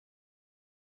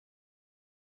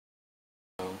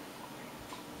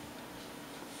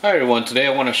Hi everyone, today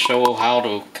I want to show how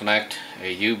to connect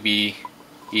a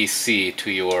UBEC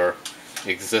to your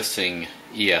existing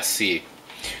ESC.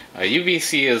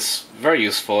 UBEC is very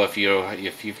useful if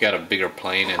you've got a bigger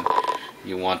plane and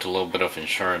you want a little bit of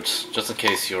insurance, just in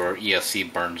case your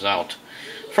ESC burns out.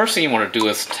 First thing you want to do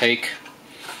is take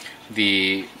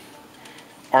the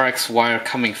RX wire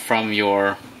coming from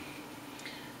your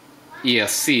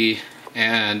ESC,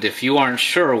 and if you aren't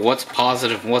sure what's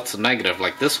positive and what's negative,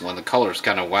 like this one, the color is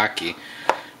kind of wacky,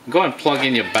 go and plug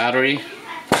in your battery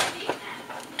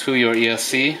to your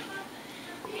ESC,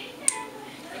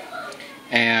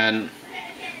 and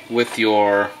with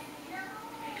your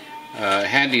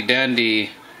handy dandy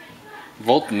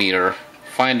voltmeter,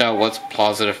 find out what's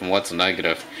positive and what's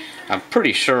negative. I'm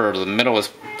pretty sure the middle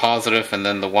is positive and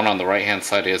then the one on the right hand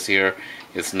side is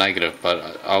negative,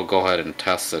 but I'll go ahead and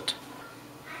test it.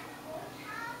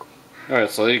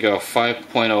 Alright, so there you go,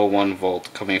 5.01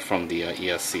 volt coming from the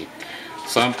ESC.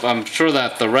 So I'm sure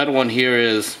that the red one here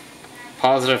is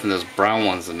positive and this brown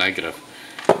one's the negative.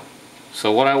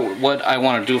 So what I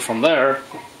want to do from there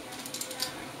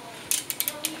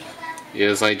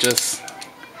is I just,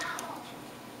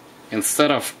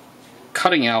 instead of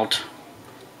cutting out,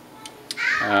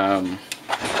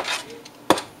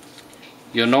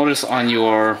 you'll notice on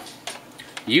your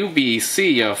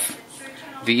UBEC of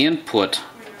the input,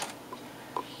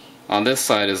 on this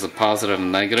side is a positive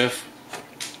and negative,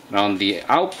 and on the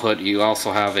output you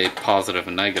also have a positive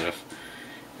and negative.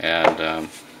 And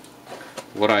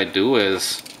what I do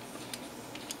is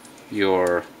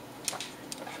your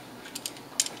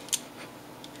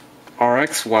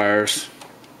RX wires,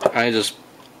 I just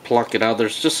pluck it out.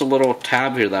 There's just a little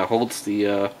tab here that holds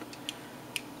the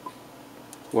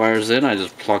wires in. I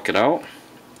just pluck it out.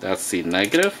 That's the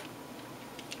negative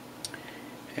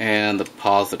and the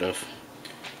positive.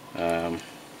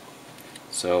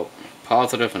 So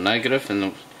positive and negative,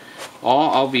 and all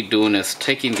I'll be doing is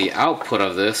taking the output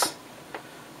of this,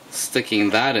 sticking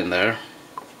that in there,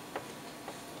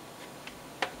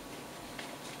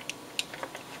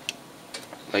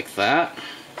 like that,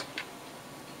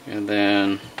 and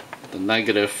then the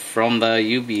negative from the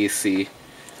UBEC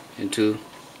into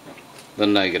the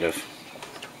negative,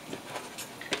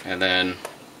 and then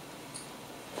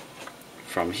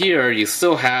from here you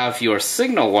still have your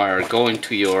signal wire going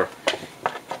to your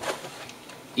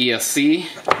ESC,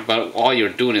 but all you're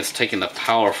doing is taking the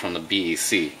power from the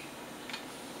BEC.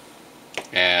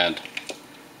 And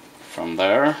from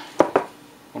there, I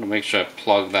want to make sure I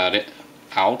plug that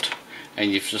out, and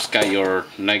you've just got your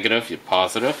negative, your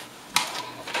positive,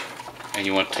 and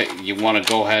you want to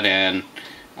go ahead and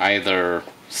either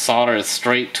solder it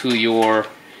straight to your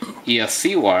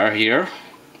ESC wire here.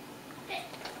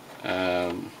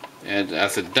 And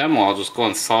as a demo, I'll just go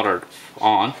and solder it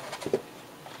on.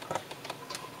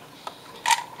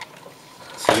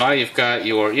 So now you've got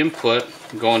your input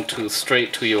going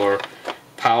straight to your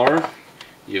power.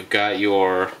 You've got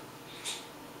your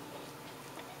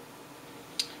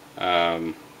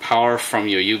power from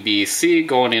your UBEC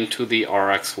going into the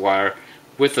RX wire,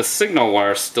 with the signal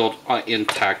wire still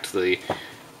intact to the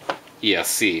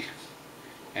ESC.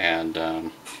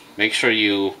 And make sure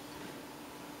you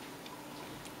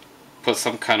put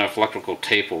some kind of electrical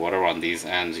tape or whatever on these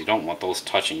ends. You don't want those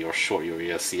touching. You'll short your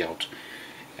ESC out.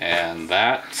 And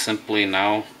that simply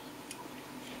now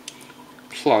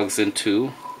plugs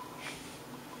into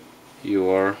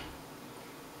your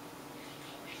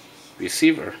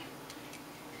receiver.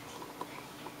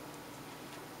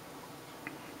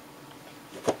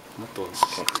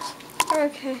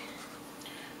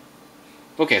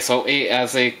 Okay, so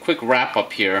as a quick wrap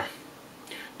up here,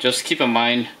 just keep in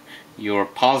mind your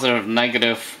positive and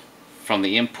negative from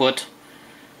the input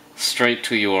straight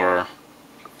to your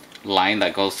line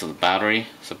that goes to the battery.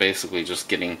 So basically just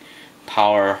getting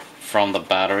power from the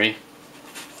battery.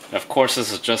 Of course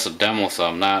this is just a demo, so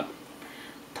I'm not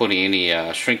putting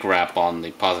any shrink wrap on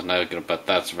the positive and negative, but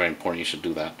that's very important. You should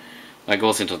do that. That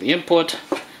goes into the input.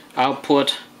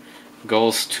 Output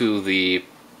goes to the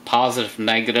positive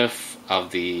negative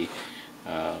of the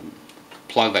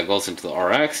plug that goes into the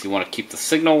RX. You want to keep the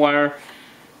signal wire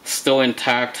still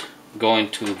intact going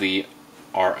to the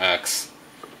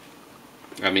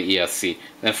ESC.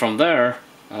 Then from there,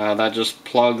 that just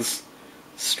plugs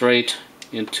straight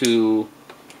into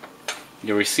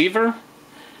your receiver.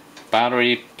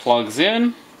 Battery plugs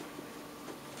in.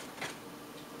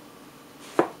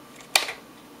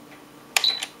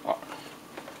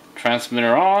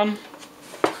 Transmitter on.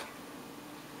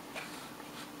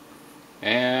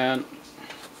 And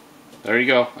there you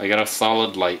go. I got a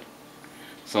solid light.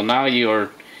 So now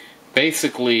your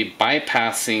basically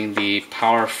bypassing the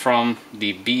power from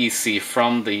the BEC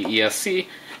from the ESC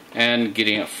and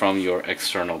getting it from your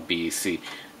external BEC.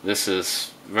 This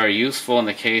is very useful in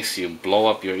the case you blow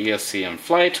up your ESC in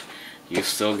flight. You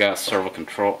still got servo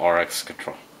control, RX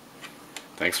control.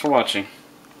 Thanks for watching.